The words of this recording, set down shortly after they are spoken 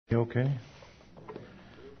You okay?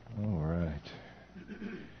 All right.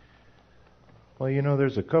 Well,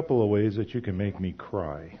 there's a couple of ways that you can make me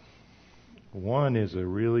cry. One is a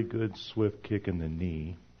really good swift kick in the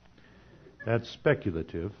knee. That's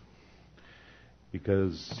speculative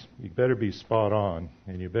because you better be spot on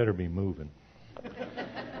and you better be moving.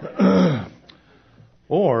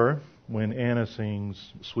 Or when Anna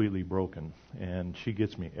sings Sweetly Broken, and she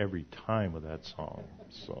gets me every time with that song.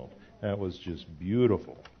 So that was just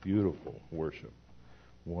beautiful, beautiful worship.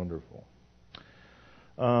 Wonderful.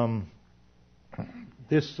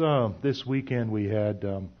 This weekend we had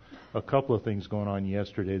a couple of things going on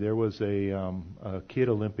yesterday. There was a Kid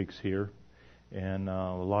Olympics here, and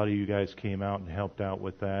a lot of you guys came out and helped out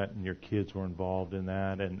with that, and your kids were involved in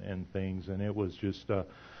that and things, and it was just a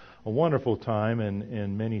wonderful time,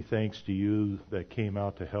 and many thanks to you that came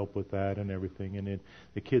out to help with that and everything. And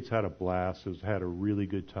the kids had a blast. Had a really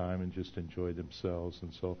good time and just enjoyed themselves,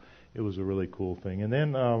 and so it was a really cool thing. And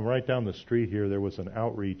then right down the street here, there was an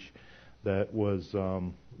outreach that was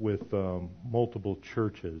with multiple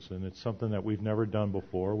churches, and it's something that we've never done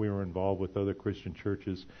before. We were involved with other Christian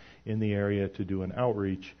churches in the area to do an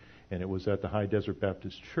outreach, and it was at the High Desert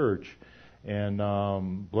Baptist Church. And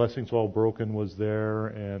Blessings All Broken was there,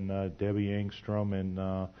 and Debbie Engstrom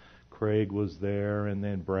and Craig was there, and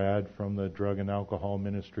then Brad from the Drug and Alcohol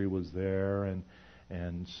Ministry was there, and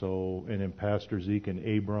then Pastor Zeke and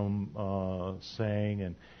Abram sang,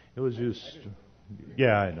 and it was just,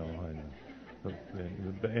 yeah, I know,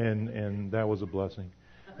 and that was a blessing,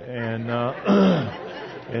 and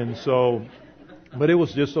so. But it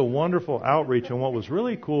was just a wonderful outreach, and what was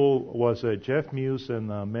really cool was that Jeff Muse and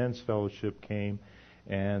the Men's Fellowship came,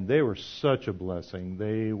 and they were such a blessing.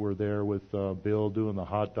 They were there with Bill doing the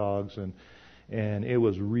hot dogs, and it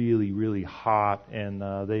was really, really hot, and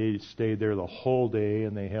they stayed there the whole day,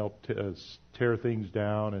 and they helped tear things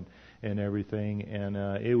down and everything, and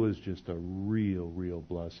it was just a real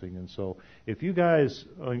blessing. And so if you guys,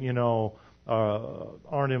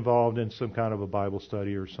 aren't involved in some kind of a Bible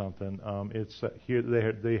study or something, it's here.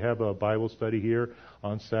 They have a Bible study here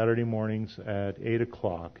on Saturday mornings at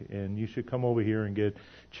 8:00, and you should come over here and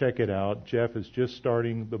check it out. Jeff is just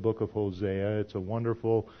starting the book of Hosea. It's a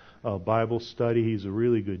wonderful Bible study. He's a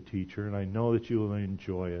really good teacher, and I know that you will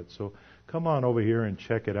enjoy it. So come on over here and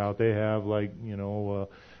check it out. They have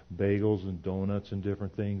bagels and donuts and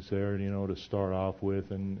different things there, to start off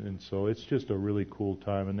with, and so it's just a really cool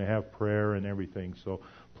time, and they have prayer and everything. So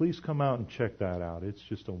please come out and check that out. It's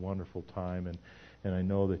just a wonderful time, and I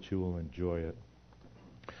know that you will enjoy it.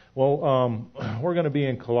 Well, we're going to be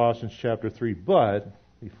in Colossians chapter 3, but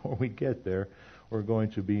before we get there, we're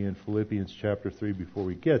going to be in Philippians chapter 3 before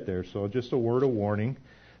we get there. So just a word of warning,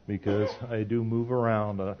 because I do move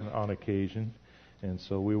around on occasion. And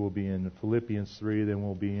so we will be in Philippians 3, then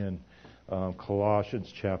we'll be in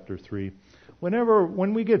Colossians chapter 3.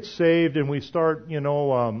 When we get saved and we start,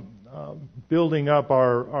 building up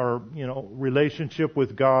our relationship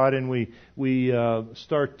with God, and we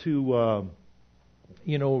start to,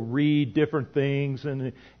 read different things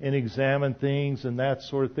and examine things and that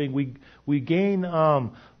sort of thing, we gain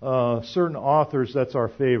certain authors that's our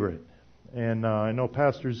favorite. And I know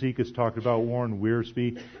Pastor Zeke has talked about Warren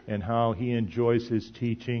Wiersbe and how he enjoys his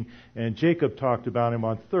teaching. And Jacob talked about him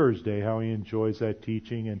on Thursday, how he enjoys that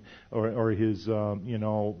teaching and or his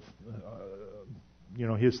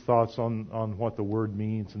his thoughts on what the word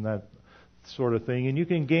means and that sort of thing. And you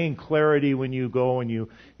can gain clarity when you go and you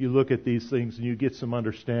look at these things and you get some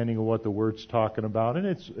understanding of what the word's talking about. And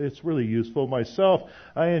it's really useful. Myself,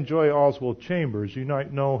 I enjoy Oswald Chambers. You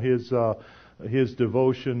might know his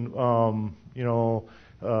devotion,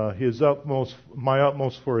 his utmost, my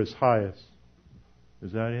utmost for his highest.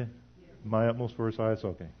 Is that it? My utmost for his highest?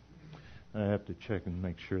 Okay. I have to check and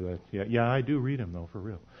make sure that, yeah, I do read him though, for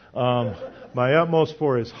real. My utmost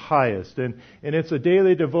for his highest. And it's a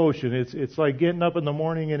daily devotion. It's like getting up in the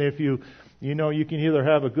morning, and if you can either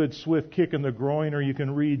have a good swift kick in the groin or you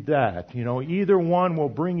can read that. Either one will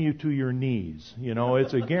bring you to your knees.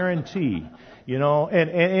 It's a guarantee. And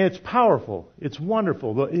it's powerful. It's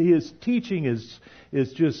wonderful. His teaching is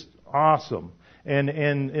just awesome. And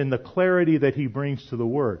the clarity that he brings to the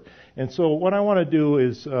Word. And so what I want to do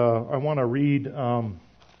is I want to read a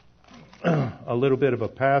little bit of a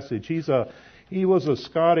passage. He was a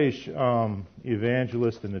Scottish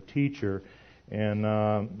evangelist and a teacher,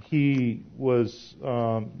 and he was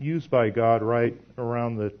used by God right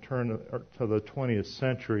around the turn to the 20th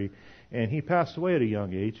century. And he passed away at a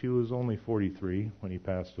young age. He was only 43 when he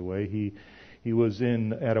passed away. He was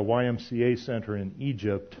at a YMCA center in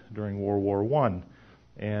Egypt during World War I.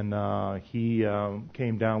 And he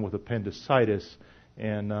came down with appendicitis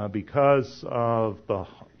And because of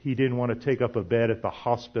he didn't want to take up a bed at the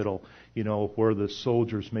hospital, where the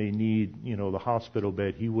soldiers may need, the hospital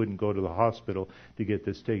bed. He wouldn't go to the hospital to get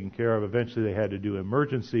this taken care of. Eventually they had to do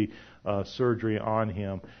emergency surgery on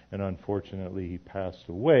him, and unfortunately he passed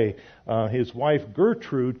away. His wife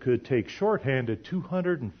Gertrude could take shorthand at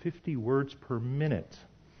 250 words per minute.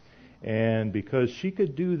 And because she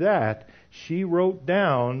could do that, she wrote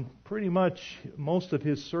down pretty much most of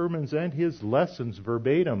his sermons and his lessons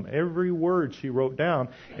verbatim. Every word she wrote down.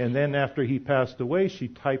 And then after he passed away, she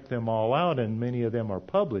typed them all out, and many of them are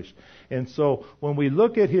published. And so when we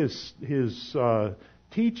look at his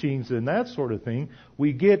teachings and that sort of thing,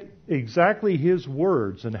 we get exactly his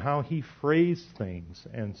words and how he phrased things.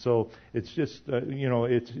 And so it's just,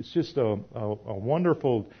 it's just a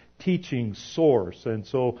wonderful teaching source. And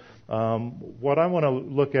so what I want to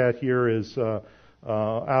look at here is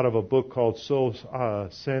out of a book called So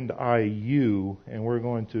Send I You, and we're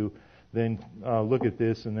going to then look at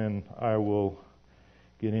this, and then I will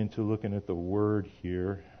get into looking at the word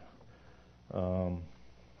here.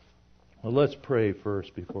 Well, let's pray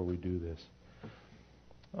first before we do this.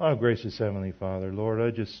 Oh, gracious Heavenly Father, Lord,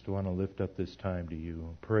 I just want to lift up this time to you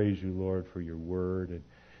and praise you, Lord, for your word and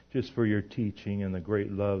just for your teaching and the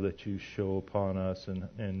great love that you show upon us.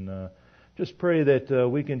 And just pray that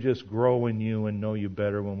we can just grow in you and know you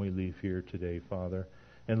better when we leave here today, Father.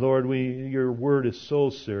 And Lord, your word is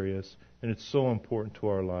so serious and it's so important to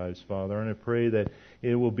our lives, Father. And I pray that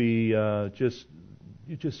it will be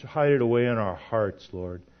you just hide it away in our hearts,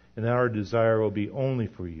 Lord. And that our desire will be only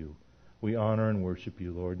for you. We honor and worship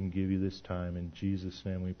you, Lord, and give you this time. In Jesus'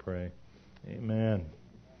 name we pray. Amen.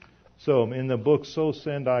 So, in the book, So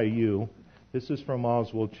Send I You, this is from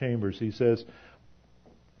Oswald Chambers. He says,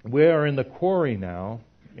 we are in the quarry now,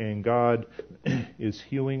 and God is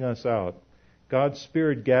hewing us out. God's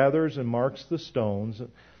Spirit gathers and marks the stones,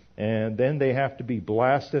 and then they have to be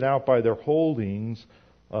blasted out by their holdings,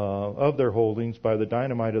 by the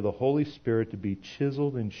dynamite of the Holy Spirit to be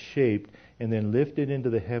chiseled and shaped and then lifted into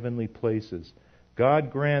the heavenly places.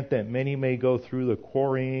 God grant that many may go through the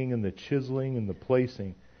quarrying and the chiseling and the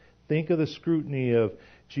placing. Think of the scrutiny of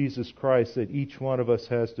Jesus Christ that each one of us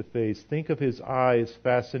has to face. Think of His eyes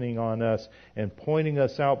fastening on us and pointing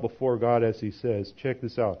us out before God as He says, check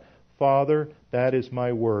this out, Father, that is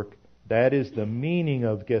my work. That is the meaning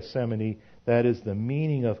of Gethsemane. That is the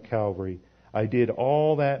meaning of Calvary. I did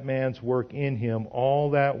all that man's work in him,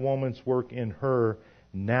 all that woman's work in her.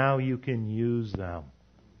 Now you can use them.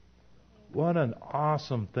 What an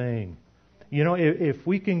awesome thing. If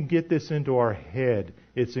we can get this into our head,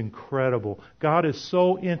 it's incredible. God is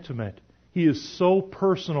so intimate. He is so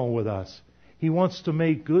personal with us. He wants to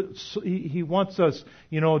make good. He wants us,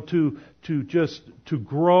 to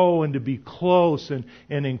grow and to be close and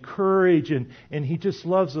encourage, and He just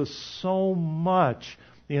loves us so much.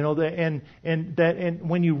 And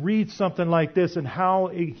when you read something like this and how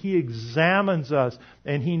He examines us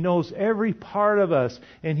and He knows every part of us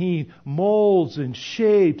and He molds and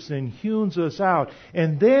shapes and hews us out,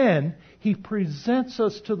 and then He presents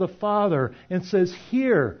us to the Father and says,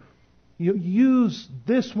 here, you use,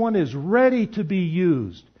 this one is ready to be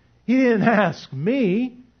used. He didn't ask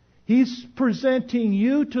me. He's presenting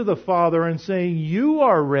you to the Father and saying, you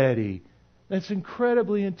are ready. That's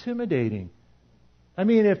incredibly intimidating. I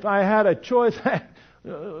mean, if I had a choice,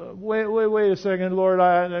 wait a second,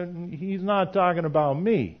 Lord, He's not talking about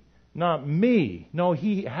me. Not me. No,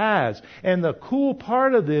 He has. And the cool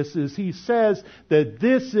part of this is He says that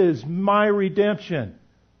this is my redemption.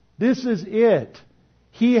 This is it.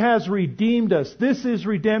 He has redeemed us. This is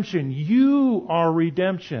redemption. You are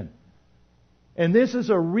redemption. And this is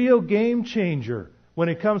a real game changer when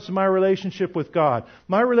it comes to my relationship with God.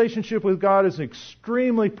 My relationship with God is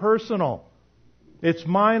extremely personal. It's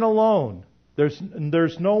mine alone. There's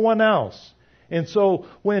no one else. And so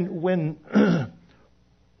when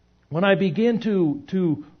I begin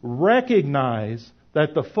to recognize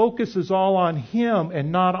that the focus is all on Him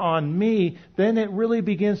and not on me, then it really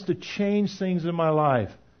begins to change things in my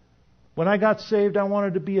life. When I got saved, I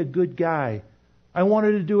wanted to be a good guy. I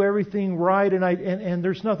wanted to do everything right, and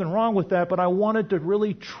there's nothing wrong with that, but I wanted to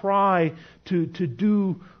really try to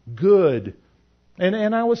do good.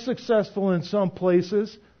 And I was successful in some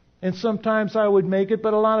places, and sometimes I would make it,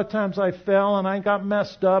 but a lot of times I fell and I got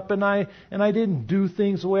messed up and I didn't do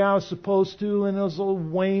things the way I was supposed to, and it was a little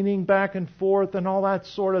waning back and forth and all that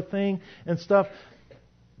sort of thing and stuff.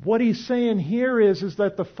 What he's saying here is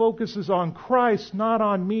that the focus is on Christ, not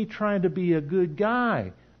on me trying to be a good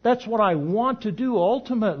guy. That's what I want to do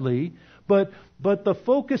ultimately, but the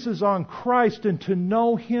focus is on Christ and to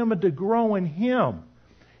know Him and to grow in Him.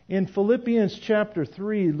 In Philippians chapter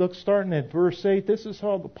 3, look starting at verse 8, this is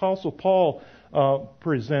how the Apostle Paul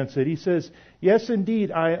presents it. He says, "Yes,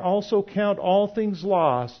 indeed, I also count all things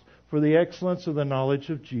lost for the excellence of the knowledge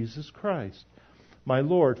of Jesus Christ, my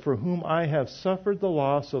Lord, for whom I have suffered the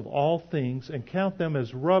loss of all things and count them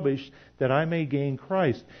as rubbish that I may gain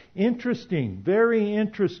Christ." Interesting, very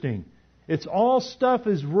interesting. It's all stuff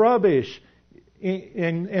is rubbish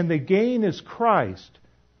and the gain is Christ.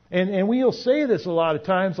 And we'll say this a lot of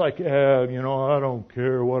times like, I don't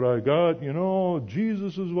care what I got,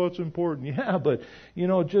 Jesus is what's important. Yeah, but,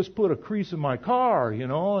 just put a crease in my car,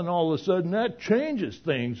 and all of a sudden that changes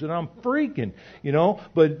things and I'm freaking,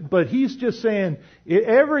 But he's just saying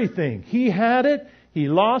everything. He had it, he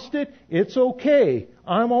lost it, it's okay.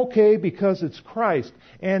 I'm okay because it's Christ.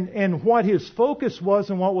 And what his focus was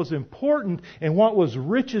and what was important and what was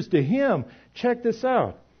riches to him, check this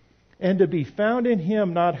out. "And to be found in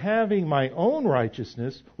Him, not having my own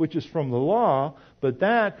righteousness, which is from the law, but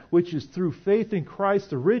that which is through faith in Christ,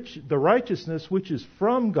 the righteousness which is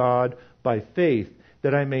from God by faith,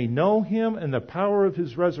 that I may know Him and the power of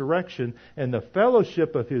His resurrection, and the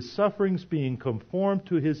fellowship of His sufferings, being conformed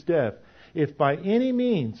to His death, if by any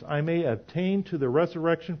means I may obtain to the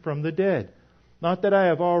resurrection from the dead. Not that I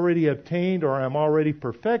have already obtained or am already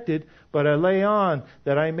perfected, but I lay on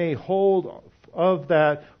that I may hold of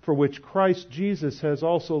that for which Christ Jesus has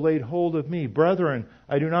also laid hold of me. Brethren,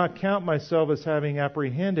 I do not count myself as having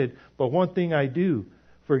apprehended, but one thing I do,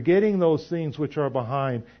 forgetting those things which are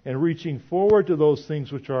behind and reaching forward to those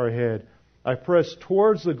things which are ahead. I press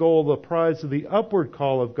towards the goal of the prize of the upward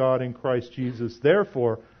call of God in Christ Jesus.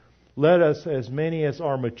 Therefore, let us, as many as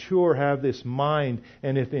are mature, have this mind,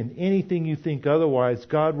 and if in anything you think otherwise,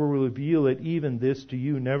 God will reveal it, even this to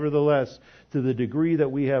you. Nevertheless, to the degree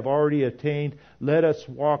that we have already attained, let us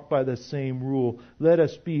walk by the same rule. Let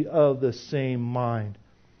us be of the same mind."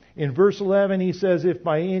 In verse 11 he says, "If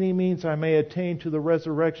by any means I may attain to the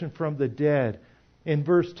resurrection from the dead." In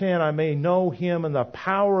verse 10, "I may know Him and the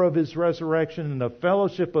power of His resurrection and the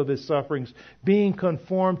fellowship of His sufferings, being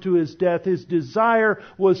conformed to His death." His desire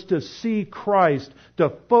was to see Christ, to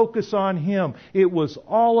focus on Him. It was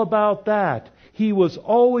all about that. He was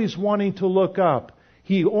always wanting to look up.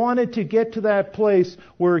 He wanted to get to that place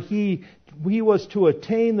where he was to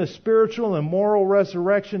attain the spiritual and moral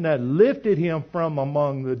resurrection that lifted Him from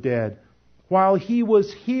among the dead while He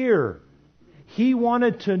was here. He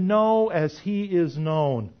wanted to know as He is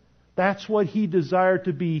known. That's what He desired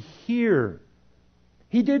to be here.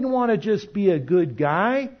 He didn't want to just be a good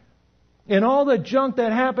guy. And all the junk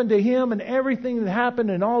that happened to him and everything that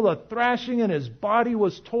happened and all the thrashing and his body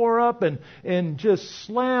was tore up and just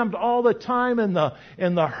slammed all the time and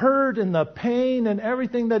the hurt and the pain and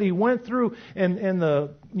everything that he went through and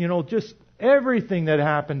the, just everything that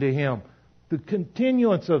happened to him. The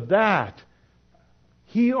continuance of that.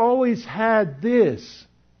 He always had this.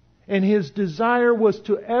 And his desire was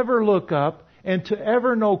to ever look up and to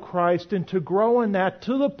ever know Christ and to grow in that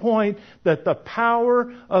to the point that the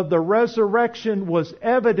power of the resurrection was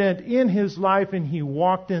evident in his life and he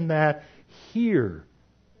walked in that here.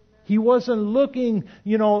 He wasn't looking,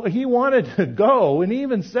 he wanted to go and he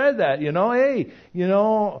even said that, hey,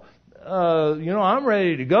 I'm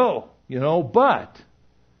ready to go, but,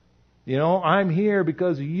 I'm here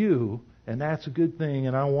because of you. And that's a good thing,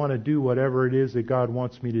 and I want to do whatever it is that God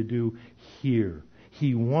wants me to do here.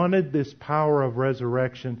 He wanted this power of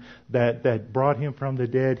resurrection that brought Him from the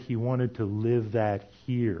dead. He wanted to live that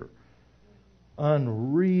here.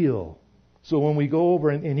 Unreal. So when we go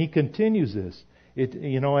over, and he continues this,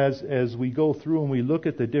 as we go through and we look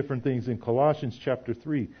at the different things in Colossians chapter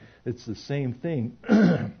 3, it's the same thing.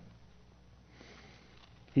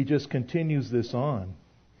 He just continues this on.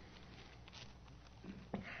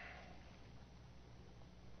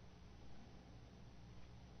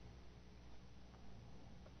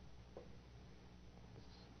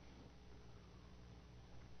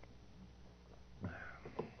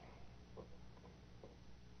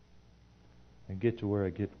 Get to where I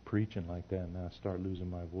get preaching like that and I start losing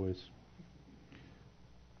my voice.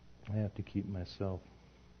 I have to keep myself.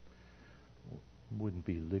 It wouldn't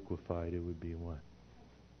be liquefied, it would be what?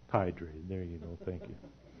 Hydrated. There you go, thank you.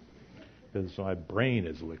 Because my brain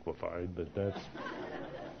is liquefied, but that's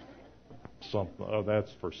something.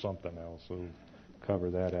 That's for something else. So cover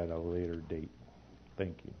that at a later date.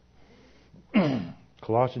 Thank you.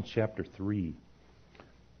 Colossians chapter 3.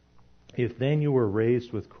 If then you were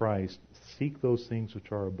raised with Christ, seek those things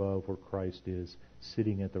which are above, where Christ is,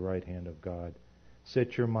 sitting at the right hand of God.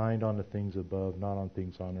 Set your mind on the things above, not on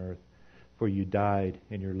things on earth. For you died,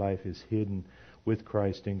 and your life is hidden with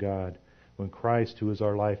Christ in God. When Christ, who is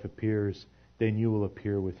our life, appears, then you will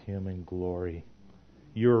appear with Him in glory.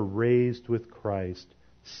 You're raised with Christ.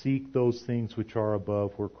 Seek those things which are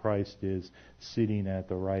above, where Christ is sitting at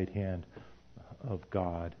the right hand of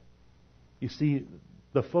God. You see,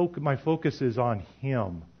 my focus is on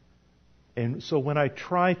Him. And so when I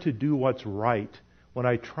try to do what's right, when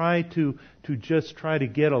I try to just try to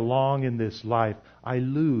get along in this life, I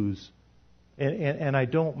lose and I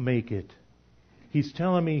don't make it. He's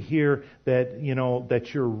telling me here that,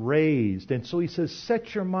 that you're raised. And so he says,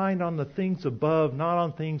 set your mind on the things above, not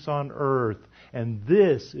on things on earth. And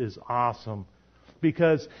this is awesome.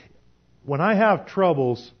 Because when I have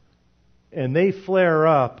troubles and they flare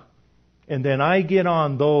up, and then I get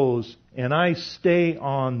on those and I stay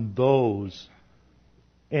on those,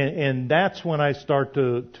 and that's when I start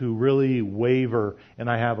to really waver and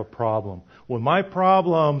I have a problem. When my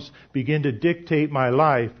problems begin to dictate my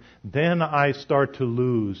life, then I start to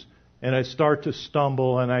lose. And I start to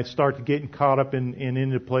stumble and I start getting caught up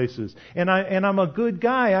into places. And I'm a good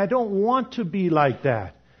guy. I don't want to be like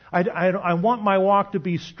that. I want my walk to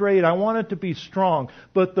be straight. I want it to be strong.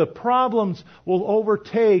 But the problems will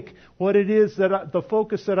overtake what it is the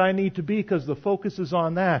focus that I need to be, because the focus is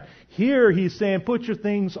on that. Here he's saying, put your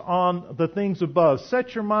things on the things above.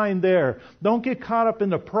 Set your mind there. Don't get caught up in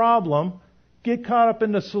the problem. Get caught up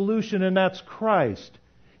in the solution, and that's Christ.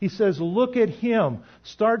 He says, look at Him.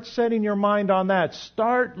 Start setting your mind on that.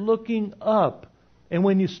 Start looking up. And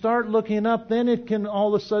when you start looking up, then it can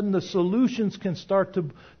all of a sudden, the solutions can start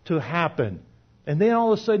to happen. And then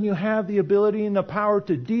all of a sudden you have the ability and the power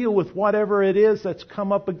to deal with whatever it is that's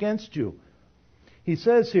come up against you. He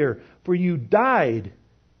says here, for you died,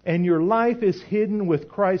 and your life is hidden with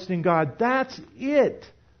Christ in God. That's it.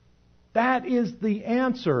 That is the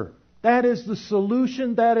answer. That is the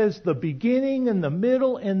solution. That is the beginning and the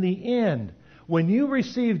middle and the end. When you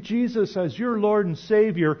received Jesus as your Lord and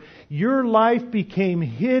Savior, your life became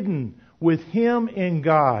hidden with Him in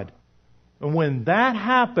God. And when that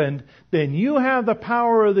happened, then you have the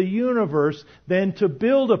power of the universe then to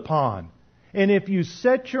build upon. And if you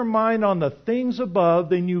set your mind on the things above,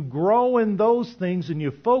 then you grow in those things and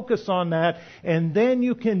you focus on that, and then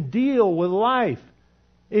you can deal with life.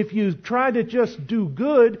 If you try to just do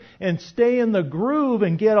good and stay in the groove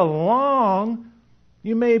and get along,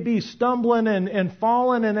 you may be stumbling and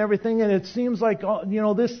falling and everything, and it seems like,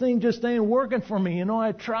 this thing just ain't working for me.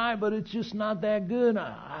 I try, but it's just not that good.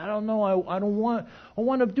 I don't know. I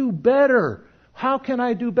want to do better. How can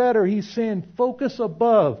I do better? He's saying, focus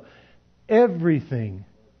above everything,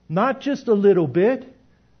 not just a little bit.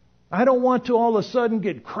 I don't want to all of a sudden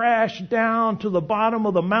get crashed down to the bottom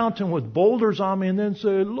of the mountain with boulders on me and then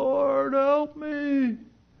say, Lord, help me.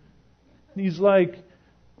 He's like,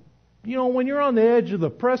 when you're on the edge of the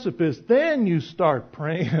precipice, then you start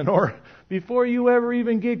praying, or before you ever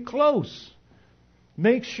even get close.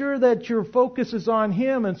 Make sure that your focus is on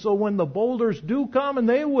Him, and so when the boulders do come, and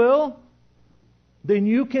they will, then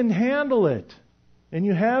you can handle it. And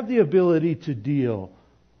you have the ability to deal.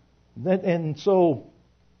 And so,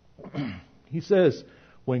 he says,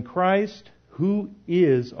 when Christ, who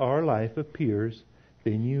is our life, appears,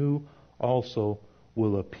 then you also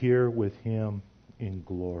will appear with Him in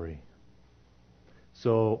glory.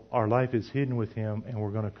 So our life is hidden with Him, and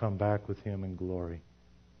we're going to come back with Him in glory.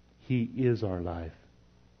 He is our life.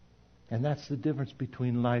 And that's the difference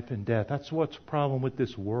between life and death. That's what's the problem with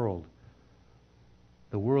this world.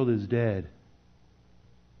 The world is dead.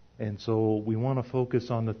 And so we want to focus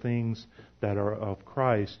on the things that are of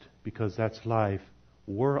Christ, because that's life.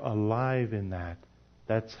 We're alive in that.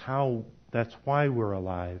 That's why we're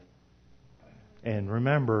alive. And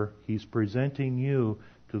remember, He's presenting you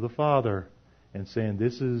to the Father and saying,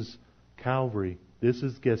 this is Calvary, this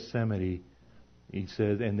is Gethsemane. He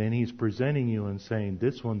says, and then He's presenting you and saying,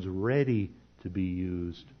 this one's ready to be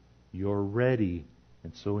used. You're ready.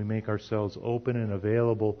 And so we make ourselves open and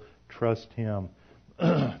available. Trust Him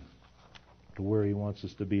to where He wants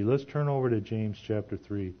us to be. Let's turn over to James chapter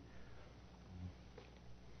 3.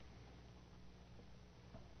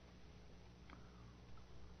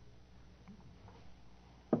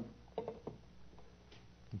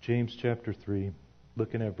 James chapter 3,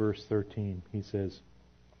 looking at verse 13, he says,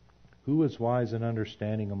 who is wise and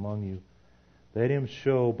understanding among you? Let him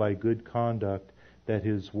show by good conduct that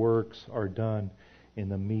his works are done in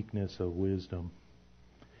the meekness of wisdom.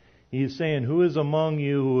 He is saying, who is among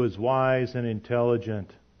you who is wise and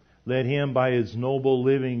intelligent? Let him by his noble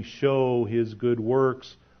living show his good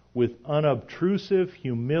works with unobtrusive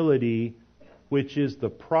humility, which is the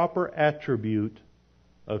proper attribute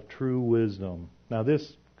of true wisdom. Now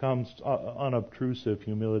this unobtrusive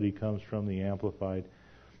humility comes from the Amplified.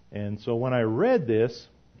 And so when I read this,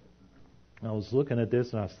 I was looking at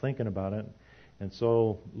this and I was thinking about it, and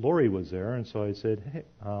so Lori was there, and so I said, hey,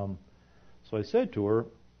 so I said to her,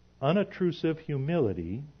 unobtrusive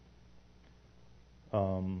humility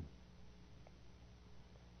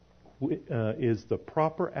is the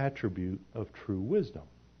proper attribute of true wisdom.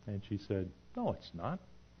 And she said, no, it's not.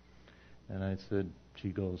 And I said, she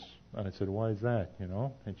goes, and I said, why is that,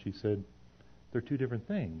 And she said, they're two different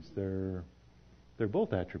things. They're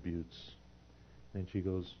both attributes. And she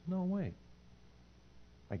goes, no, wait.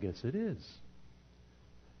 I guess it is.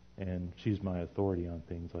 And she's my authority on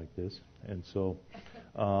things like this. And so,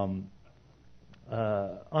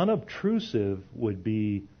 unobtrusive would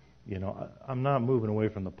be, I'm not moving away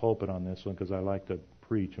from the pulpit on this one because I like to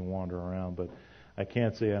preach and wander around, but I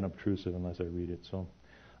can't say unobtrusive unless I read it. So,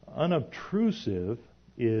 unobtrusive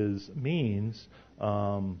means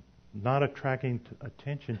not attracting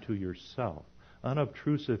attention to yourself.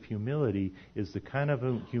 Unobtrusive humility is the kind of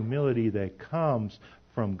humility that comes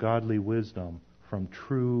from godly wisdom, from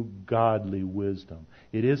true godly wisdom.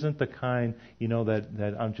 It isn't the kind,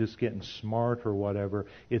 that I'm just getting smart or whatever.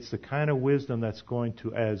 It's the kind of wisdom that's going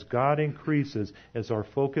to, as God increases, as our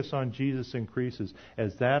focus on Jesus increases,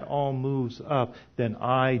 as that all moves up, then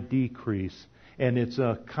I decrease. And it's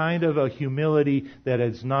a kind of a humility that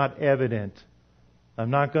is not evident. I'm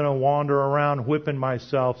not going to wander around whipping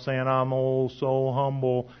myself saying I'm so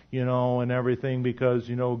humble, and everything because,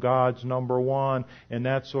 God's number one and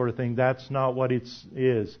that sort of thing. That's not what it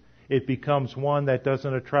is. It becomes one that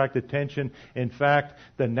doesn't attract attention. In fact,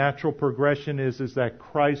 the natural progression is that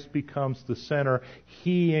Christ becomes the center.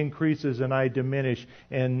 He increases and I diminish.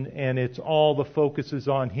 And it's all the focus is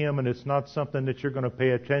on Him, and it's not something that you're going to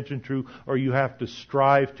pay attention to or you have to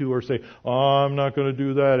strive to or say, I'm not going to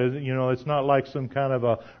do that. It's not like some kind of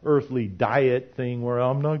a earthly diet thing where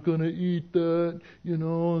I'm not going to eat that,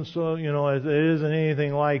 and so, it isn't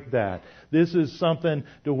anything like that. This is something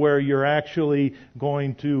to where you're actually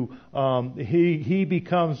going to, He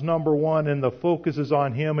becomes number one and the focus is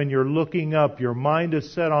on Him and you're looking up. Your mind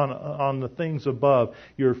is set on the things above.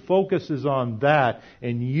 Your focus is on that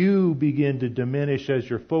and you begin to diminish as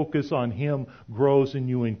your focus on Him grows and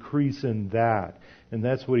you increase in that. And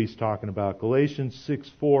that's what he's talking about. Galatians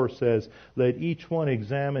 6:4 says, let each one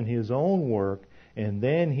examine his own work, and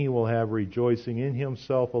then he will have rejoicing in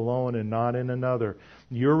himself alone and not in another.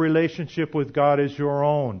 Your relationship with God is your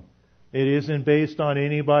own. It isn't based on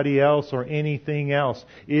anybody else or anything else.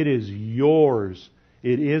 It is yours.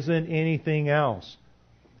 It isn't anything else.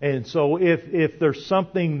 And so if there's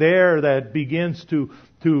something there that begins to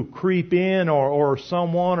creep in or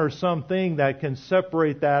someone or something that can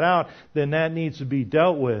separate that out, then that needs to be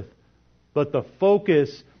dealt with. But the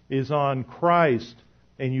focus is on Christ.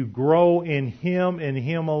 And you grow in Him and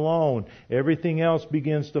Him alone. Everything else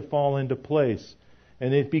begins to fall into place.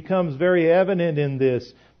 And it becomes very evident in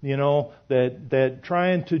this, that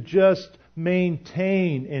trying to just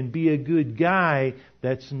maintain and be a good guy,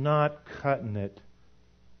 that's not cutting it.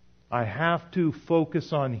 I have to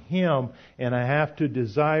focus on Him, and I have to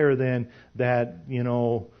desire then that,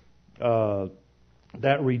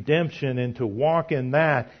 that redemption and to walk in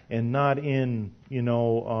that and not in,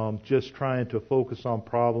 just trying to focus on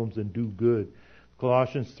problems and do good.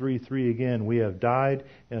 Colossians 3:3 again, we have died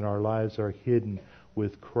and our lives are hidden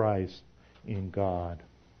with Christ in God.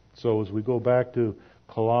 So as we go back to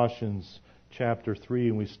Colossians chapter 3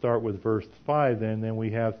 and we start with verse 5, then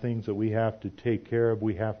we have things that we have to take care of,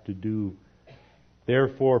 we have to do.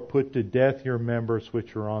 Therefore put to death your members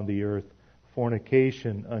which are on the earth,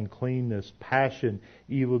 fornication, uncleanness, passion,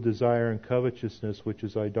 evil desire, and covetousness, which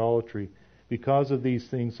is idolatry. Because of these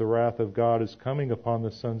things the wrath of God is coming upon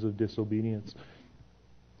the sons of disobedience,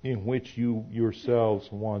 in which you yourselves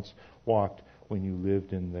once walked when you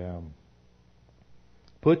lived in them.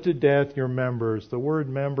 Put to death your members. The word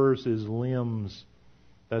members is limbs.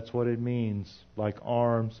 That's what it means, like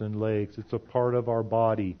arms and legs. It's a part of our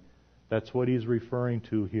body. That's what he's referring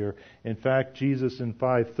to here. In fact, Jesus in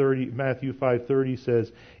Matthew 5:30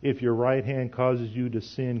 says, if your right hand causes you to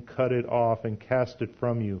sin, cut it off and cast it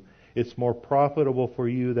from you. It's more profitable for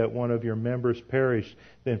you that one of your members perish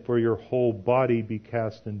than for your whole body be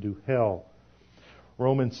cast into hell.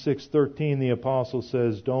 Romans 6:13, the apostle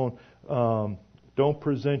says, don't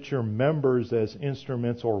present your members as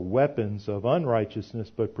instruments or weapons of unrighteousness,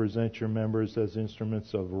 but present your members as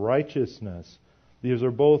instruments of righteousness. These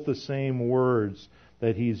are both the same words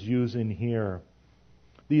that he's using here.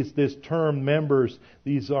 This term members,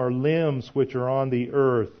 these are limbs which are on the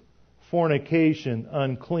earth. Fornication,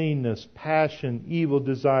 uncleanness, passion, evil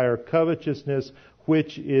desire, covetousness,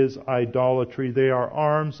 which is idolatry. They are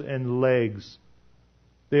arms and legs.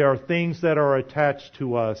 They are things that are attached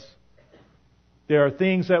to us. There are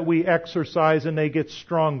things that we exercise and they get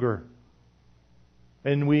stronger.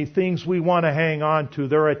 And things we want to hang on to,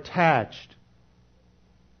 they're attached.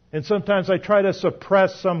 And sometimes I try to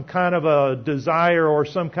suppress some kind of a desire or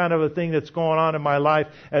some kind of a thing that's going on in my life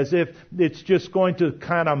as if it's just going to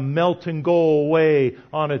kind of melt and go away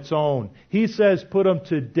on its own. He says put them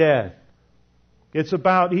to death.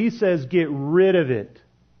 He says get rid of it.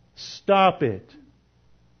 Stop it.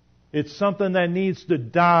 It's something that needs to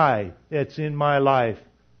die that's in my life.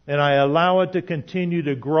 And I allow it to continue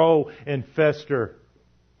to grow and fester.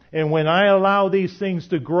 And when I allow these things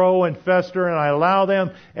to grow and fester and I allow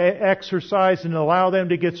them exercise and allow them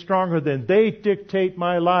to get stronger, then they dictate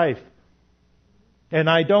my life. And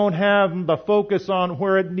I don't have the focus on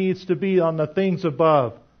where it needs to be, on the things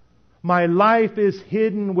above. My life is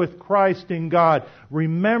hidden with Christ in God.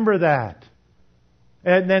 Remember that.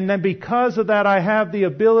 And then because of that, I have the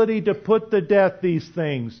ability to put to death these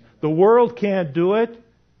things. The world can't do it.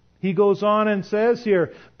 He goes on and says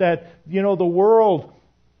here that, the world,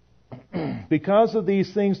 because of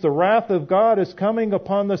these things, the wrath of God is coming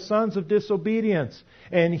upon the sons of disobedience.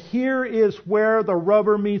 And here is where the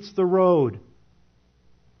rubber meets the road.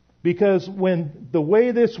 Because when the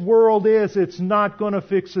way this world is, it's not going to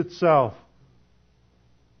fix itself.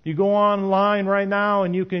 You go online right now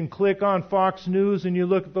and you can click on Fox News and you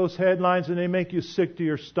look at those headlines and they make you sick to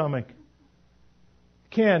your stomach.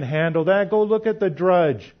 Can't handle that. Go look at The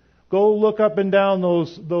Drudge. Go look up and down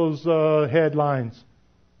those headlines.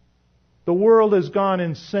 The world has gone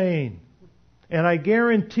insane. And I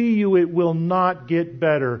guarantee you it will not get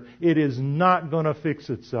better. It is not going to fix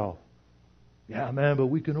itself. Yeah, man, but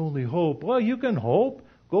we can only hope. Well, you can hope.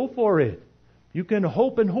 Go for it. You can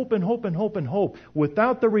hope and hope and hope and hope and hope.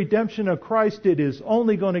 Without the redemption of Christ, it is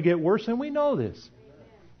only going to get worse, and we know this.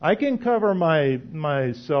 I can cover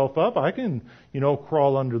myself up. I can,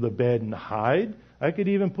 crawl under the bed and hide. I could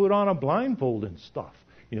even put on a blindfold and stuff,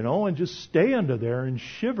 and just stay under there and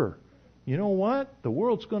shiver. You know what? The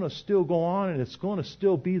world's going to still go on, and it's going to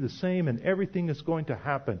still be the same, and everything is going to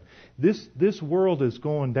happen. This world is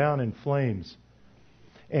going down in flames,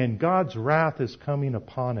 and God's wrath is coming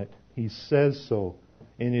upon it. He says so,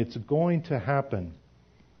 and it's going to happen.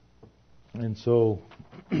 And so,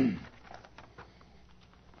 the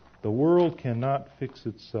world cannot fix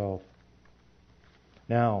itself.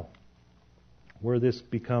 Now, where this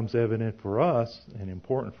becomes evident for us and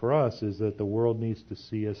important for us is that the world needs to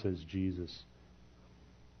see us as Jesus.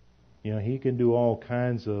 He can do all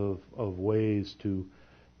kinds of ways to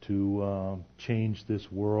change this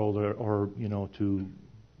world or to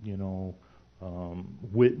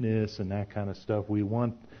witness and that kind of stuff. We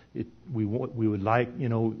want it. We would like.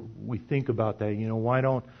 We think about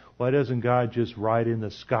that. Why doesn't God just ride in the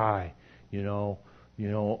sky?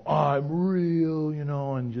 I'm real,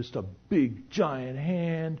 and just a big giant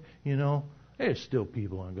hand, There's still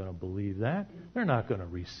people aren't going to believe that. They're not going to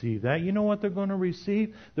receive that. You know what they're going to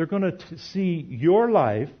receive? They're going to see your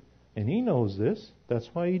life, and He knows this. That's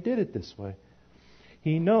why He did it this way.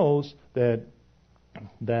 He knows that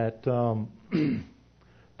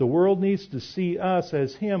the world needs to see us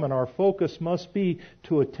as Him, and our focus must be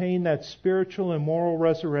to attain that spiritual and moral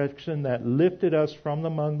resurrection that lifted us from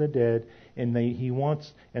among the dead, and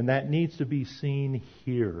that needs to be seen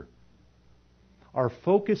here. Our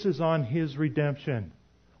focus is on His redemption.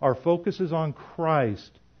 Our focus is on Christ,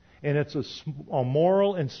 and it's a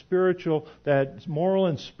moral and spiritual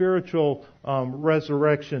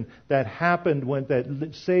resurrection that happened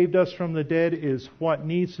that saved us from the dead is what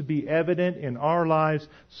needs to be evident in our lives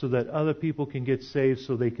so that other people can get saved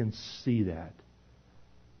so they can see that.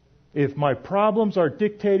 If my problems are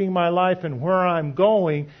dictating my life and where I'm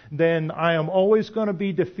going, then I am always going to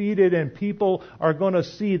be defeated, and people are going to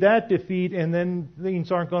see that defeat, and then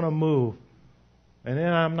things aren't going to move. And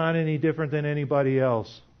then I'm not any different than anybody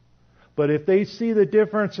else. But if they see the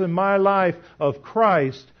difference in my life of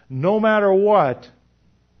Christ, no matter what,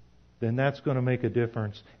 then that's going to make a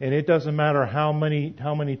difference. And it doesn't matter how many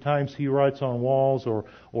times He writes on walls or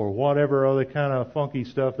whatever other kind of funky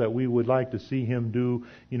stuff that we would like to see Him do,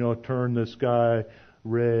 turn the sky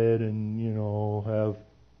red and, have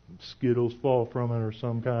Skittles fall from it or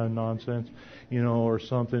some kind of nonsense, or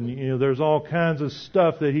something. There's all kinds of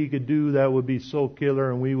stuff that He could do that would be so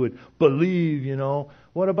killer and we would believe,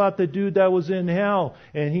 What about the dude that was in hell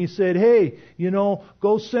and he said, hey,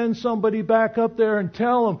 go send somebody back up there and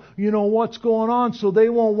tell them, what's going on so they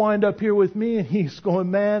won't wind up here with me? And he's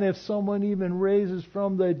going, man, if someone even raises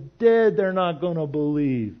from the dead, they're not going to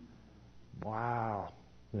believe. Wow.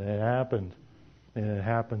 That happened. And it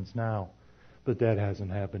happens now. But that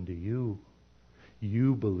hasn't happened to you.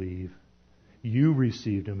 You believe. You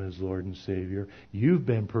received Him as Lord and Savior. You've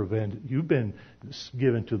been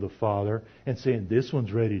given to the Father, and saying, this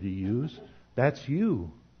one's ready to use. That's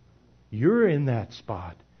you. You're in that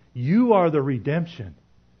spot. You are the redemption.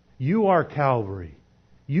 You are Calvary.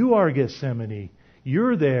 You are Gethsemane.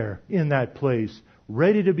 You're there in that place,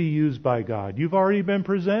 ready to be used by God. You've already been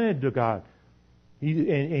presented to God.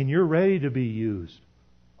 And you're ready to be used.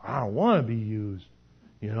 I don't want to be used.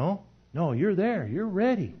 No, you're there. You're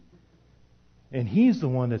ready. And He's the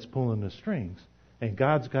one that's pulling the strings. And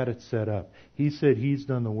God's got it set up. He said He's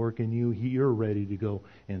done the work in you. You're ready to go.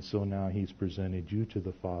 And so now He's presented you to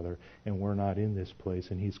the Father. And we're not in this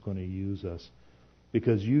place. And He's going to use us.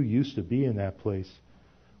 Because you used to be in that place.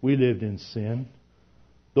 We lived in sin.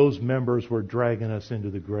 Those members were dragging us into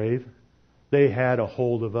the grave. They had a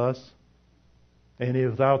hold of us. And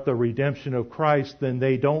without the redemption of Christ, then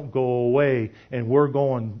they don't go away. And we're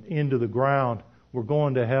going into the ground. We're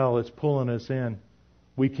going to hell. It's pulling us in.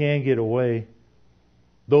 We can't get away.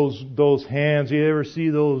 Those hands, you ever see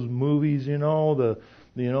those movies, the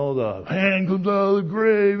hand comes out of the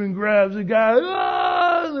grave and grabs the guy,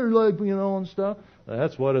 and they're like, and stuff.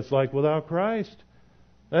 That's what it's like without Christ.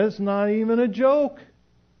 That's not even a joke.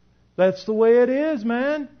 That's the way it is,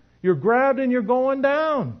 man. You're grabbed and you're going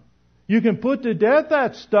down. You can put to death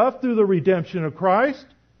that stuff through the redemption of Christ.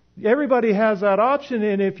 Everybody has that option,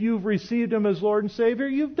 and if you've received Him as Lord and Savior,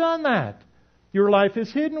 you've done that. Your life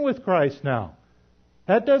is hidden with Christ now.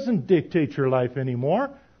 That doesn't dictate your life anymore.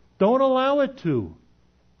 Don't allow it to.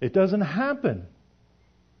 It doesn't happen.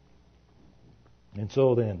 And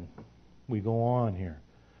so then, we go on here.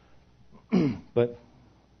 But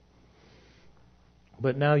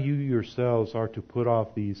now you yourselves are to put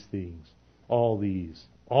off these things, all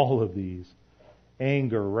of these,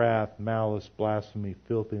 anger, wrath, malice, blasphemy,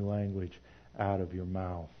 filthy language out of your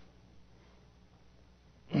mouth.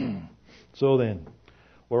 So then,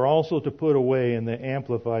 we're also to put away, and the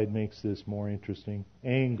Amplified makes this more interesting,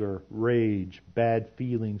 anger, rage, bad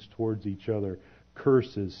feelings towards each other,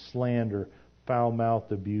 curses, slander,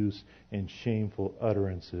 foul-mouthed abuse, and shameful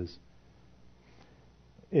utterances.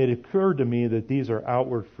 It occurred to me that these are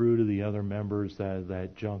outward fruit of the other members,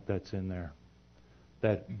 that junk that's in there.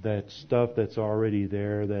 That stuff that's already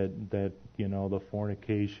there, that the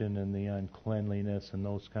fornication and the uncleanliness and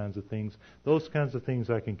those kinds of things. Those kinds of things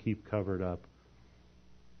I can keep covered up.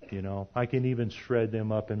 I can even shred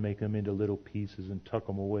them up and make them into little pieces and tuck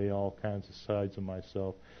them away all kinds of sides of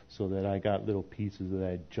myself so that I got little pieces of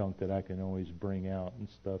that junk that I can always bring out and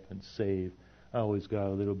stuff and save. I always got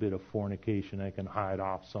a little bit of fornication I can hide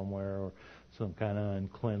off somewhere, or some kind of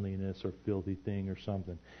uncleanliness or filthy thing or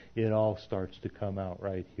something. It all starts to come out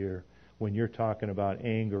right here. When you're talking about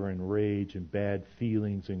anger and rage and bad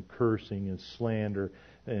feelings and cursing and slander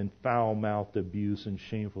and foul-mouthed abuse and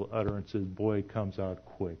shameful utterances, boy, it comes out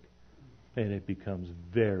quick. And it becomes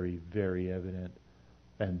very, very evident.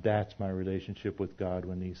 And that's my relationship with God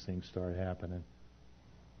when these things start happening.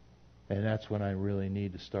 And that's when I really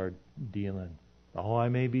need to start dealing. I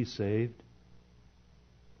may be saved,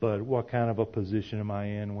 but what kind of a position am I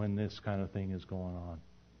in when this kind of thing is going on?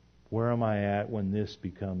 Where am I at when this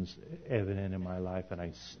becomes evident in my life and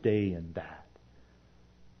I stay in that?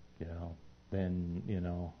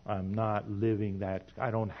 Then, I'm not living that.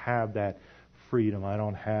 I don't have that freedom. I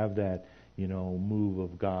don't have that, move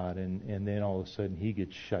of God. And then all of a sudden He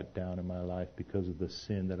gets shut down in my life because of the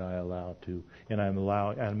sin that I allow to. And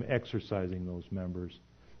I'm exercising those members.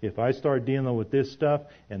 If I start dealing with this stuff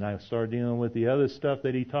and I start dealing with the other stuff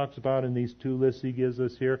that he talks about in these two lists he gives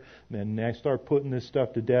us here, then I start putting this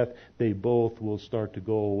stuff to death, they both will start to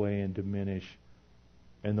go away and diminish.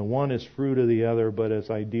 And the one is fruit of the other, but as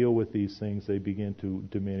I deal with these things, they begin to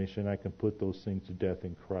diminish, and I can put those things to death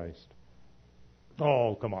in Christ.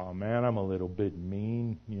 Oh, come on, man, I'm a little bit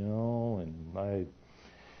mean, and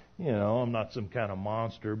I'm not some kind of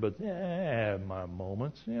monster, but I have my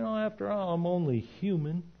moments. After all, I'm only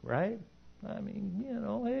human, right? I mean,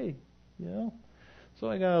 hey,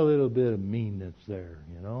 So I got a little bit of meanness there,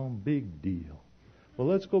 big deal. Well,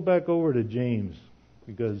 let's go back over to James,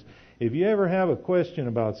 because if you ever have a question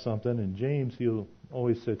about something, and James, he'll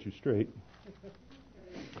always set you straight.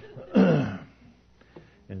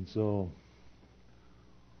 And so,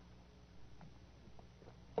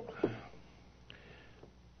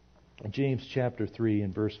 James chapter 3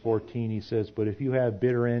 and verse 14, he says, "But if you have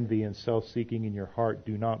bitter envy and self-seeking in your heart,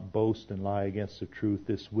 do not boast and lie against the truth.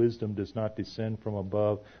 This wisdom does not descend from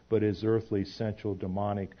above, but is earthly, sensual,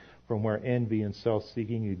 demonic. From where envy and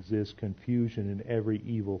self-seeking exist, confusion and every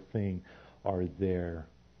evil thing are there."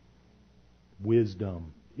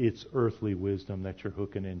 Wisdom it's earthly wisdom that you're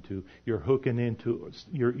hooking into.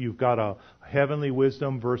 You've got a heavenly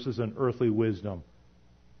wisdom versus an earthly wisdom.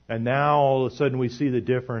 And now all of a sudden we see the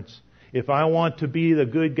difference. If I want to be the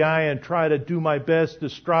good guy and try to do my best to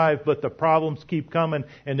strive, but the problems keep coming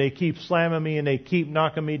and they keep slamming me and they keep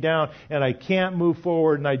knocking me down and I can't move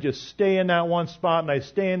forward and I just stay in that one spot and I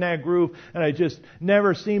stay in that groove and I just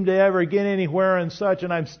never seem to ever get anywhere and such,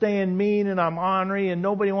 and I'm staying mean and I'm ornery and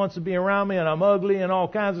nobody wants to be around me and I'm ugly and all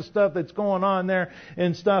kinds of stuff that's going on there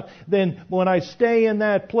and stuff, then when I stay in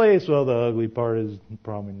that place, well, the ugly part is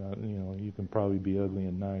probably not, you can probably be ugly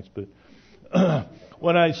and nice, but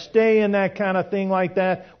when I stay in that kind of thing like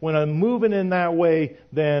that, when I'm moving in that way,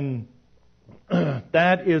 then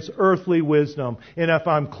that is earthly wisdom. And if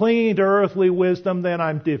I'm clinging to earthly wisdom, then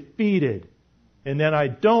I'm defeated. And then I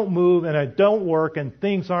don't move and I don't work and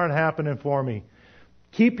things aren't happening for me.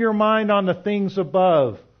 Keep your mind on the things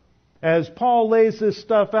above. As Paul lays this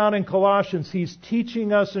stuff out in Colossians, he's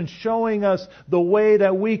teaching us and showing us the way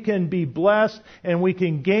that we can be blessed and we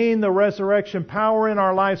can gain the resurrection power in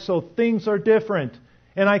our life so things are different.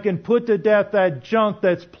 And I can put to death that junk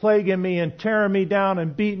that's plaguing me and tearing me down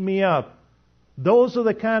and beating me up. Those are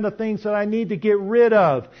the kind of things that I need to get rid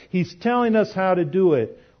of. He's telling us how to do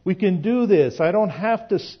it. We can do this. I don't have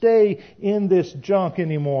to stay in this junk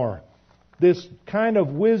anymore. This kind of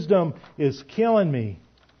wisdom is killing me.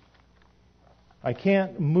 I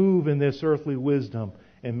can't move in this earthly wisdom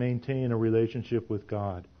and maintain a relationship with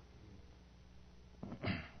God.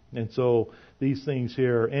 And so these things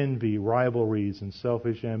here, envy, rivalries, and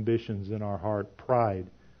selfish ambitions in our heart, pride,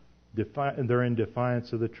 they're in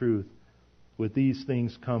defiance of the truth. With these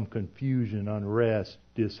things come confusion, unrest,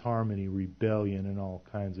 disharmony, rebellion, and all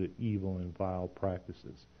kinds of evil and vile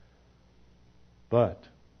practices. But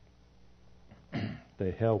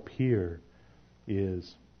the help here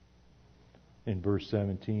is in verse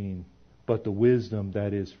 17, but the wisdom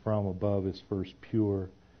that is from above is first pure,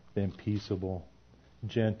 then peaceable,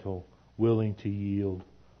 gentle, willing to yield,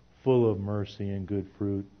 full of mercy and good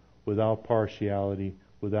fruit, without partiality,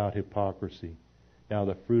 without hypocrisy. Now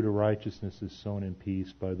the fruit of righteousness is sown in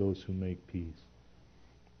peace by those who make peace.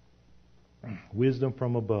 Wisdom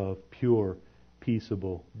from above, pure,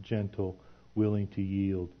 peaceable, gentle, willing to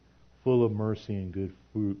yield, full of mercy and good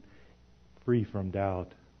fruit, free from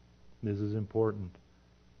doubt. This is important.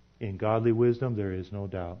 In godly wisdom, there is no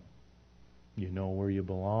doubt. You know where you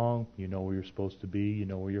belong. You know where you're supposed to be. You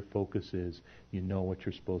know where your focus is. You know what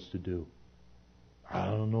you're supposed to do. I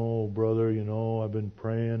don't know, brother. I've been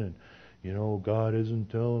praying and, God isn't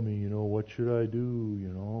telling me, what should I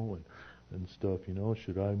do, and stuff,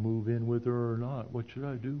 Should I move in with her or not? What should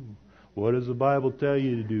I do? What does the Bible tell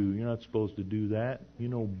you to do? You're not supposed to do that. You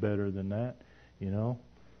know better than that,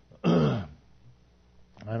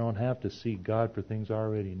 I don't have to seek God for things I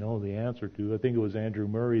already know the answer to. I think it was Andrew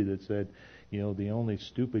Murray that said, the only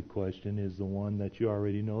stupid question is the one that you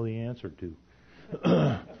already know the answer to.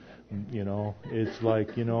 It's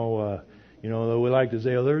like, we like to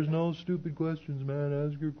say, oh, there's no stupid questions, man.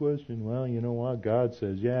 Ask your question. Well, you know what? God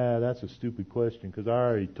says, yeah, that's a stupid question because I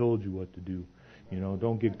already told you what to do.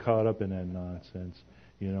 Don't get caught up in that nonsense.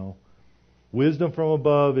 Wisdom from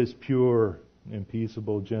above is pure and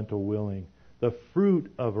peaceable, gentle, willing. The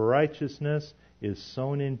fruit of righteousness is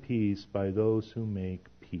sown in peace by those who make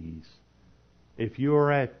peace. If you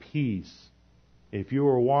are at peace, if you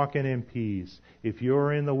are walking in peace, if you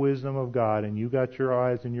are in the wisdom of God and you got your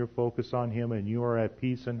eyes and your focus on Him and you are at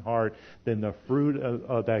peace in heart, then the fruit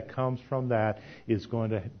that comes from that is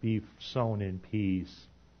going to be sown in peace.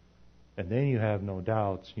 And then you have no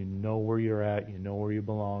doubts. You know where you're at. You know where you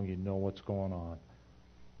belong. You know what's going on.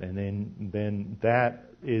 And then that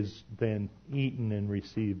is then eaten and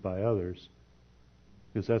received by others.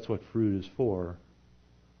 Because that's what fruit is for.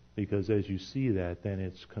 Because as you see that, then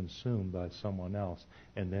it's consumed by someone else.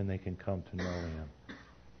 And then they can come to know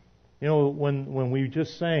Him. When we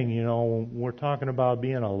just sang, we're talking about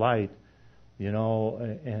being a light,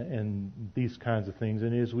 and these kinds of things.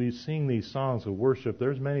 And as we sing these songs of worship,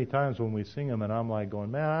 there's many times when we sing them and I'm like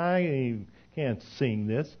going, man, I can't sing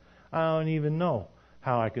this. I don't even know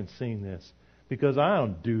how I can sing this. Because I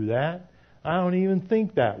don't do that. I don't even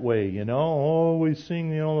think that way, Oh, we sing,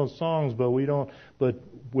 those songs, but we don't. But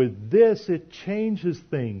with this, it changes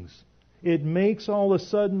things. It makes all of a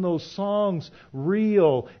sudden those songs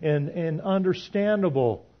real and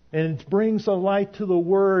understandable. And it brings a light to the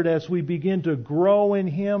Word as we begin to grow in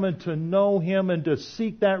Him and to know Him and to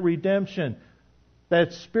seek that redemption.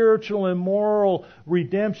 That spiritual and moral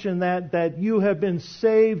redemption that you have been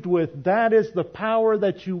saved with, that is the power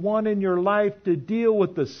that you want in your life to deal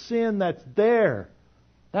with the sin that's there.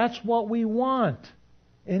 That's what we want.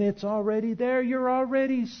 And it's already there. You're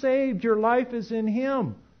already saved. Your life is in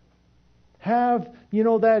Him. Have,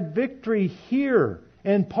 that victory here.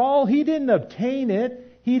 And Paul, he didn't obtain it.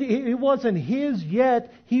 It wasn't his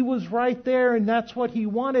yet. He was right there, and that's what he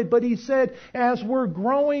wanted. But he said, as we're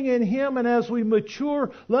growing in Him and as we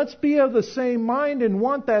mature, let's be of the same mind and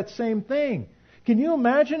want that same thing. Can you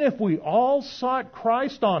imagine if we all sought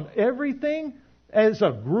Christ on everything as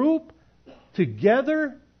a group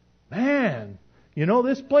together? Man,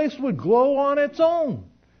 this place would glow on its own.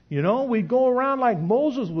 We'd go around like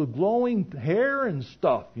Moses with glowing hair and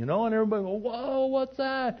stuff, and everybody go, whoa, what's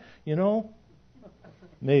that?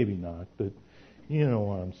 Maybe not, but you know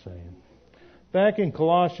what I'm saying. Back in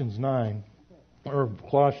Colossians 9, or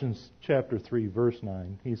Colossians chapter 3, verse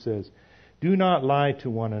 9, he says, do not lie to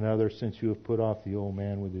one another, since you have put off the old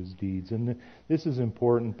man with his deeds. And this is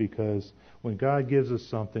important because when God gives us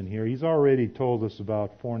something here, He's already told us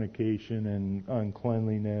about fornication and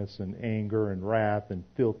uncleanliness and anger and wrath and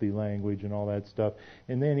filthy language and all that stuff.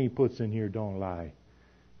 And then He puts in here, don't lie.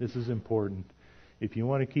 This is important. If you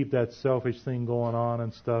want to keep that selfish thing going on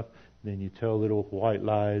and stuff, then you tell little white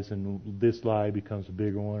lies, and this lie becomes a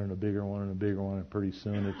bigger one and a bigger one and a bigger one, and pretty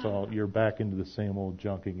soon you're back into the same old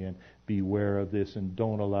junk again. Beware of this, and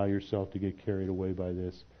don't allow yourself to get carried away by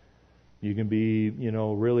this. You can be,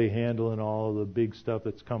 really handling all the big stuff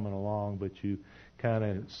that's coming along, but you kind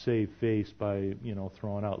of save face by,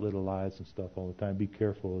 throwing out little lies and stuff all the time. Be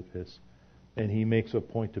careful of this. And he makes a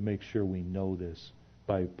point to make sure we know this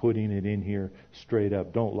by putting it in here straight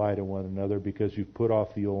up. Don't lie to one another, because you've put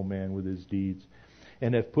off the old man with his deeds,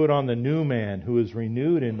 and have put on the new man, who is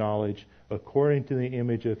renewed in knowledge according to the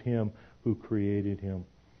image of Him who created him.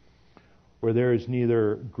 Where there is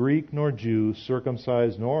neither Greek nor Jew,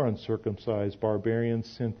 circumcised nor uncircumcised, barbarian,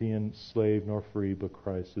 Scythian, slave nor free, but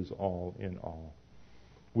Christ is all in all.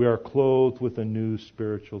 We are clothed with a new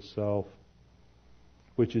spiritual self,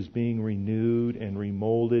 which is being renewed and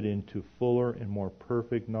remolded into fuller and more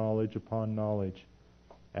perfect knowledge upon knowledge,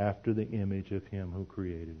 after the image of Him who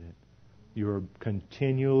created it. You are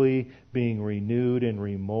continually being renewed and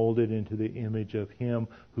remolded into the image of Him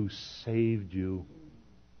who saved you.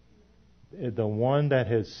 The one that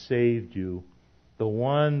has saved you, the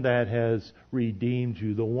one that has redeemed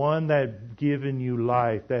you, the one that given you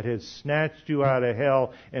life, that has snatched you out of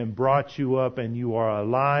hell and brought you up, and you are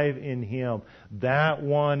alive in Him. That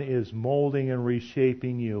one is molding and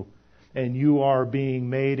reshaping you, and you are being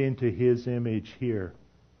made into His image here.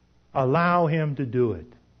 Allow Him to do it.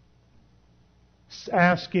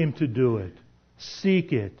 Ask Him to do it.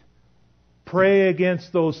 Seek it. Pray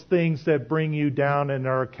against those things that bring you down and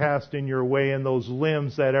are cast in your way, and those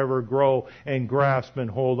limbs that ever grow and grasp and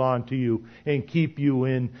hold on to you and keep you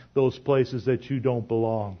in those places that you don't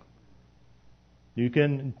belong. You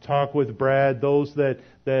can talk with Brad, those that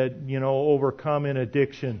overcome in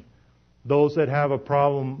addiction. Those that have a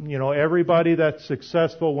problem, everybody that's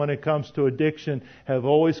successful when it comes to addiction have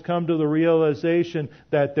always come to the realization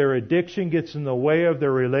that their addiction gets in the way of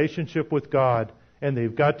their relationship with God. And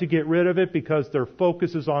they've got to get rid of it because their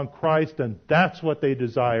focus is on Christ, and that's what they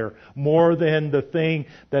desire, more than the thing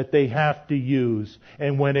that they have to use.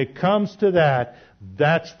 And when it comes to that,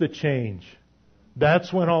 that's the change.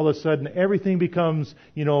 That's when all of a sudden everything becomes,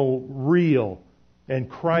 real. And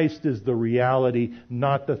Christ is the reality,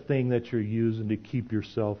 not the thing that you're using to keep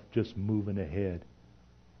yourself just moving ahead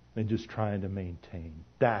and just trying to maintain.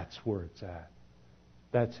 That's where it's at.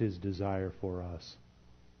 That's His desire for us.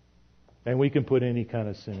 And we can put any kind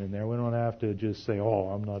of sin in there. We don't have to just say,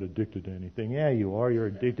 I'm not addicted to anything. Yeah, you are. You're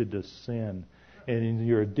addicted to sin. And if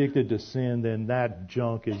you're addicted to sin, then that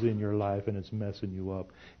junk is in your life and it's messing you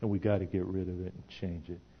up. And we got to get rid of it and change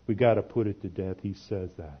it. We got to put it to death. He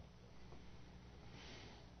says that.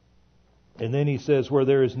 And then he says, where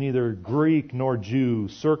there is neither Greek nor Jew,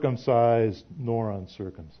 circumcised nor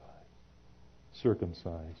uncircumcised.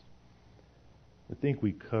 Circumcised. I think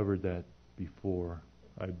we covered that before,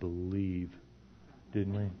 I believe.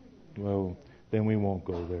 Didn't we? Well, then we won't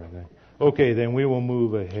go there then. Okay, then we will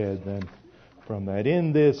move ahead then from that.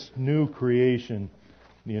 In this new creation,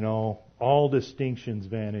 all distinctions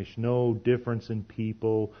vanish. No difference in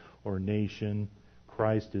people or nation.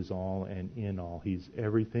 Christ is all and in all. He's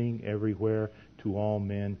everything, everywhere, to all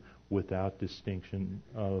men, without distinction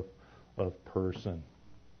of person.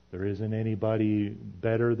 There isn't anybody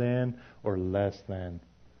better than or less than.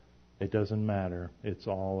 It doesn't matter. It's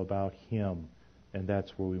all about Him, and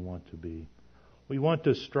that's where we want to be. We want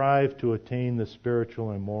to strive to attain the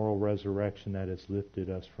spiritual and moral resurrection that has lifted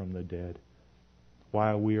us from the dead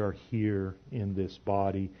while we are here in this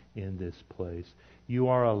body, in this place. You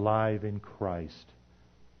are alive in Christ.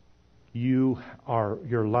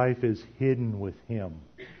 Your life is hidden with Him.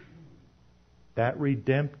 That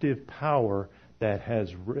redemptive power that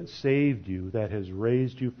has saved you, that has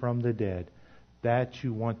raised you from the dead, that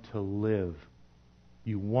you want to live.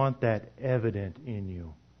 You want that evident in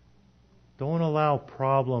you. Don't allow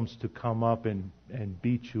problems to come up and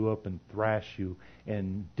beat you up and thrash you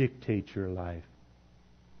and dictate your life.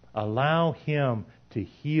 Allow Him to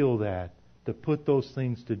heal that, to put those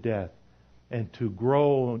things to death, and to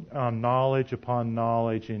grow on knowledge upon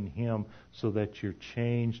knowledge in Him so that you're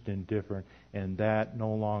changed and different, and that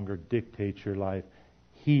no longer dictates your life.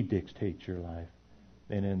 He dictates your life.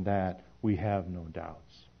 And in that, we have no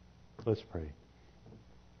doubts. Let's pray.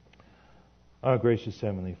 Our gracious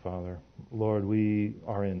Heavenly Father, Lord, we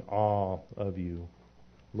are in awe of You.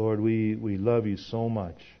 Lord, we love You so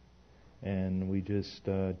much, and we just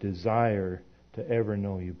desire to ever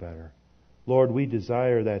know You better. Lord, we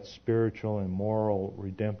desire that spiritual and moral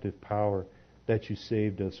redemptive power that You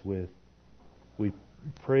saved us with. We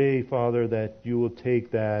pray, Father, that You will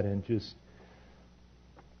take that and just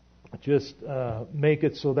make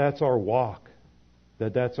it so that's our walk,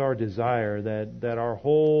 that's our desire, that our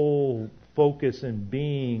whole focus and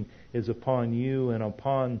being is upon You and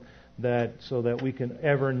upon that, so that we can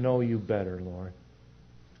ever know You better, Lord.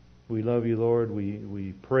 We love You, Lord.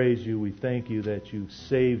 We praise You. We thank You that You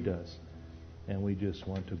saved us. And we just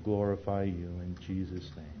want to glorify You in Jesus'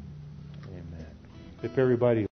 name. Amen. If everybody